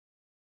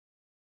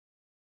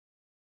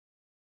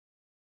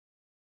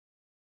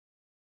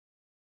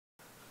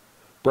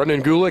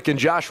Brendan Gulick and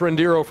Josh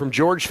Rendiro from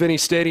George Finney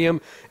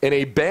Stadium in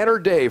a banner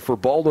day for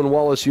Baldwin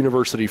Wallace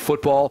University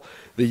football.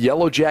 The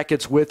Yellow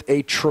Jackets with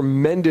a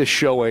tremendous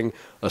showing,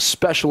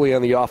 especially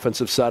on the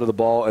offensive side of the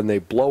ball, and they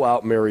blow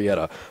out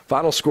Marietta.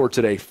 Final score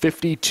today,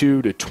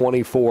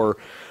 52-24.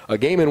 A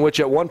game in which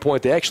at one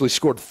point they actually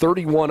scored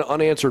 31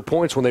 unanswered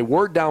points when they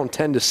were down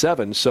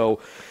 10-7.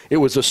 So it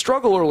was a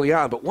struggle early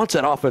on, but once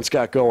that offense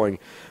got going,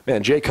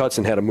 man, Jake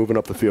Hudson had them moving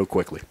up the field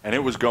quickly. And it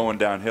was going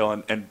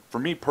downhill. And for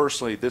me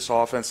personally, this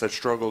offense that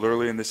struggled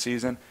early in the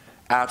season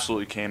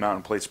absolutely came out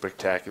and played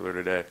spectacular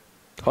today.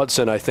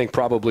 Hudson, I think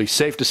probably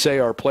safe to say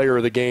our player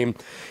of the game.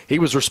 He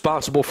was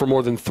responsible for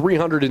more than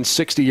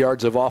 360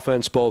 yards of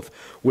offense, both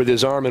with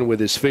his arm and with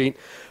his feet.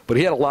 But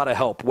he had a lot of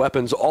help,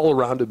 weapons all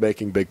around him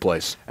making big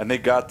plays. And they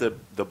got the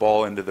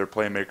ball into their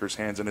playmakers'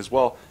 hands. And as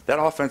well, that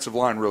offensive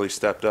line really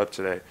stepped up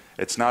today.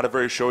 It's not a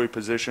very showy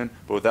position,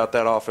 but without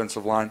that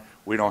offensive line,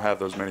 we don't have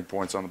those many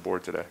points on the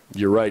board today.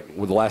 You're right.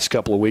 With the last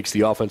couple of weeks,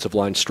 the offensive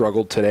line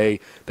struggled. Today,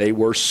 they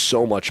were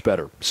so much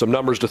better. Some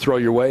numbers to throw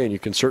your way, and you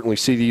can certainly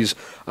see these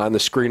on the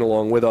screen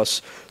along with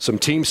us. Some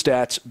team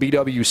stats: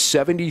 BW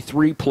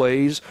 73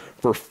 plays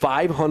for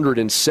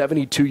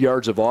 572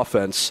 yards of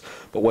offense.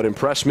 But what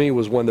impressed me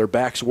was when their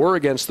backs were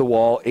against the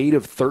wall, 8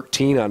 of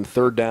 13 on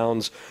third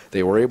downs.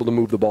 They were able to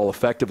move the ball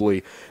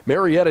effectively.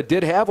 Marietta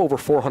did have over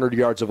 400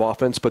 yards of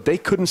offense, but they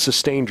couldn't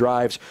sustain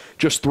drives,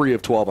 just 3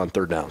 of 12 on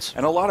third downs.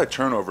 And a lot of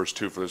turnovers,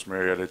 too, for this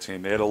Marietta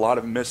team. They had a lot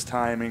of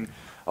mistiming,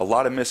 a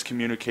lot of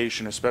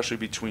miscommunication, especially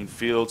between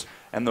Fields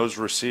and those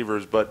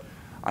receivers. But,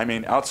 I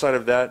mean, outside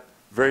of that,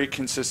 very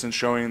consistent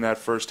showing in that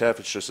first half.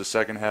 It's just the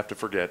second half to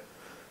forget.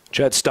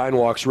 Chad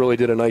Steinwalks really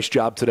did a nice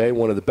job today,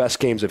 one of the best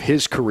games of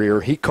his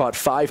career. He caught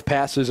 5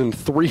 passes and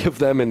 3 of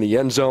them in the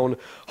end zone.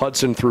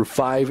 Hudson threw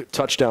 5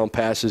 touchdown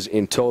passes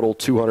in total,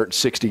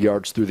 260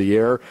 yards through the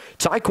air.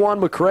 Tyquan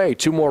McCray,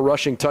 2 more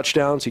rushing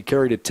touchdowns. He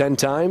carried it 10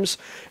 times.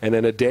 And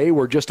in a day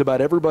where just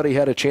about everybody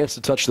had a chance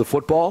to touch the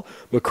football,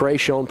 McCray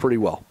shone pretty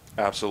well.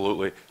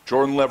 Absolutely.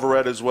 Jordan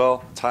Leverett as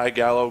well, Ty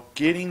Gallo,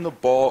 getting the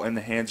ball in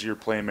the hands of your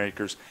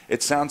playmakers.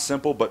 It sounds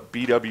simple, but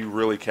BW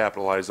really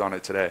capitalized on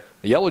it today.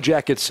 The Yellow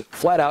Jackets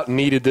flat out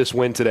needed this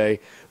win today.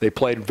 They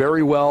played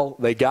very well.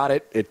 They got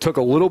it. It took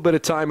a little bit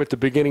of time at the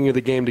beginning of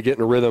the game to get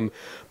in a rhythm,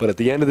 but at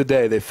the end of the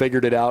day, they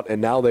figured it out,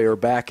 and now they are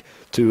back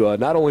to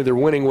not only their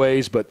winning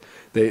ways, but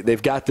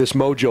they've got this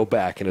mojo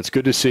back, and it's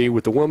good to see.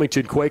 With the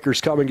Wilmington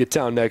Quakers coming to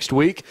town next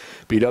week,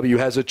 BW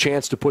has a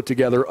chance to put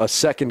together a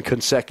second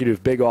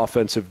consecutive big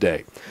offensive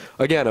day.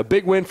 Again, a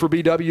big win for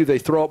BW. They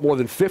throw up more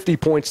than 50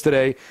 points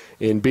today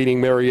in beating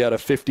Marietta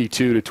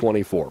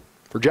 52-24.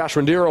 For Josh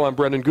Rendiro, I'm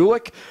Brendan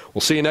Gulick.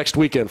 We'll see you next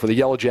weekend for the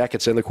Yellow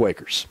Jackets and the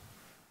Quakers.